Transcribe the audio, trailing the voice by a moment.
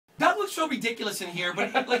looks so ridiculous in here,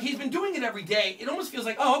 but like he's been doing it every day. It almost feels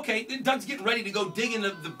like, oh, okay, Doug's getting ready to go dig into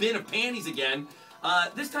the bin of panties again.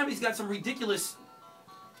 This time he's got some ridiculous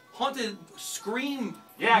haunted Scream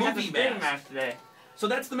Yeah, I got the movie Scream mask. mask today. So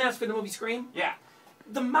that's the mask for the movie Scream? Yeah.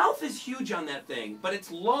 The mouth is huge on that thing, but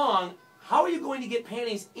it's long. How are you going to get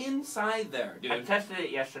panties inside there, dude? I tested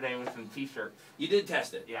it yesterday with some t-shirts. You did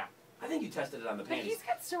test it? Yeah. I think you tested it on the But panties. he's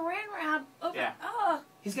got saran wrap over. Yeah. Oh.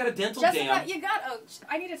 He's got a dental Jessica, dam. you got. Oh,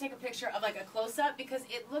 I need to take a picture of like a close-up because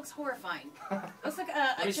it looks horrifying. Looks like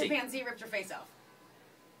a chimpanzee ripped your face off.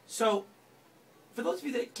 So, for those of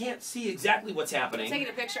you that can't see exactly what's happening, I'm taking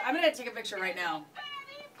a picture. I'm gonna take a picture right now.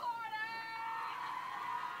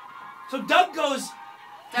 so Doug goes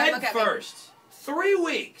head look at me. first. 3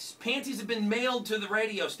 weeks. Panties have been mailed to the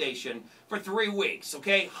radio station for 3 weeks,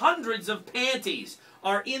 okay? Hundreds of panties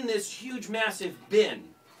are in this huge, massive bin.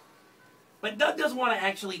 But Doug doesn't want to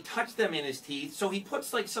actually touch them in his teeth, so he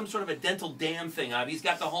puts like some sort of a dental dam thing on. He's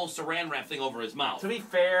got the whole saran wrap thing over his mouth. To be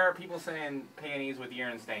fair, people saying panties with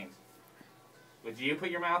urine stains. Would you put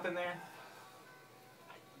your mouth in there?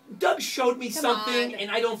 Doug showed me Come something, on. and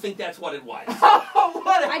I don't think that's what it was.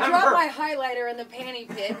 I dropped my highlighter in the panty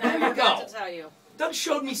pit, and I There you forgot go. to tell you. Doug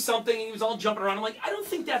showed me something, and he was all jumping around. I'm like, I don't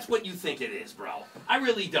think that's what you think it is, bro. I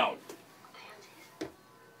really don't.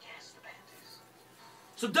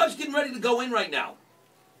 So Doug's getting ready to go in right now.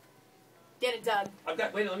 Get it, Doug. I've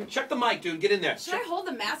got. Wait, let me check the mic, dude. Get in there. Should I hold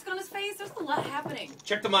the mask on his face? There's a lot happening.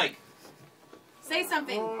 Check the mic. Say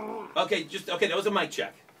something. Okay, okay. That was a mic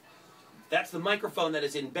check. That's the microphone that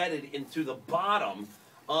is embedded into the bottom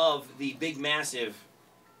of the big, massive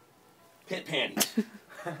pit panties.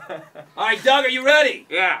 All right, Doug, are you ready?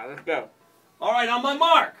 Yeah, let's go. All right, on my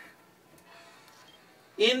mark.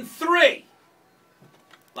 In 3.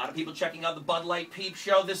 A lot of people checking out the Bud Light Peep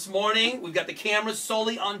Show this morning. We've got the cameras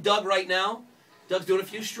solely on Doug right now. Doug's doing a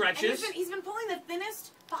few And stretches. he's been pulling the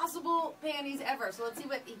thinnest possible panties ever. So let's see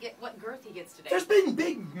what girth he gets today. There's been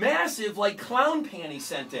big, massive, like, clown panties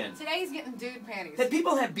sent in. Today he's getting dude panties. That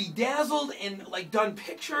people have bedazzled and, like, done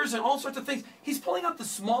pictures and all sorts of things. He's pulling out the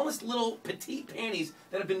smallest little petite panties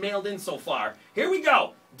that have been mailed in so far. Here we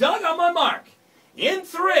go. Doug, on my mark. In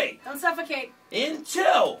 3. Don't suffocate. In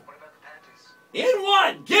 2. In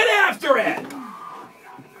 1. Get after it!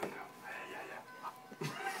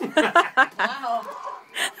 Wow.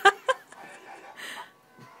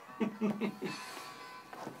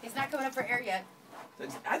 He's not coming up for air yet.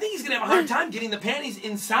 I think he's going to have a hard time getting the panties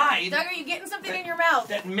inside. Doug, are you getting something in your mouth?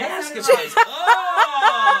 That mask of That's his.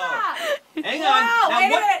 Oh! Hang on. Wow, Now, wait a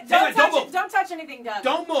what- minute. hang on, Don't move. touch don't touch anything, Doug.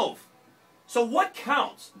 Don't move. So what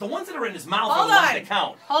counts? The ones that are in his mouth Hold are the ones on. that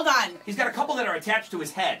count. Hold on. He's got a couple that are attached to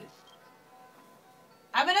his head.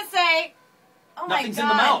 I'm going to say, oh Nothing's my in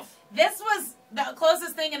God. the mouth. This was the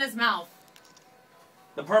closest thing in his mouth.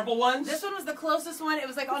 The purple ones? This one was the closest one. It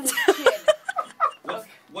was like on his chin.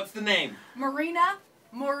 What's the name?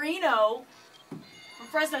 Moreno from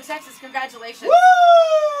Fresno, Texas. Congratulations.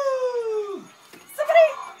 Woo! Somebody.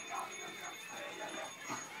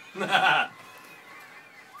 I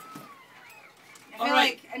All feel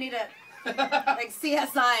right. like I need a like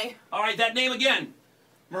CSI. All right, that name again.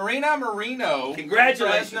 Marina Marino.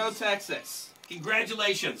 Congratulations. Fresno, Texas.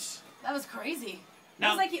 Congratulations. That was crazy.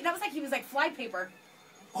 Now- That was like he was like flypaper.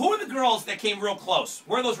 Who are the girls that came real close?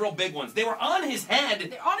 Where are those real big ones? They were on his head,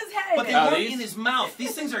 They're on his head. but they Oh, weren't these? in his mouth.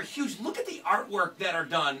 These things are huge. Look at the artwork that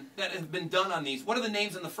have been done on these. What are the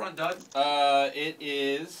names in the front, Doug? It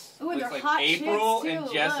is. Ooh, and looks they're like hot April chicks, and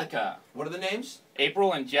too, Jessica. What are the names?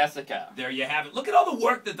 April and Jessica. There you have it. Look at all the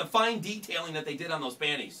work, the fine detailing that they did on those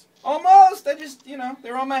panties. Almost. I just,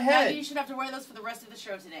 they're on my Now head. you should have to wear those for the rest of the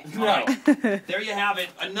show today. All right. There you have it.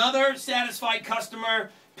 Another satisfied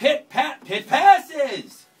customer. Pit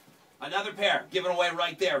passes. Another pair given away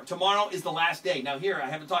right there. Tomorrow is the last day. Now here, I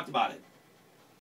haven't talked about it.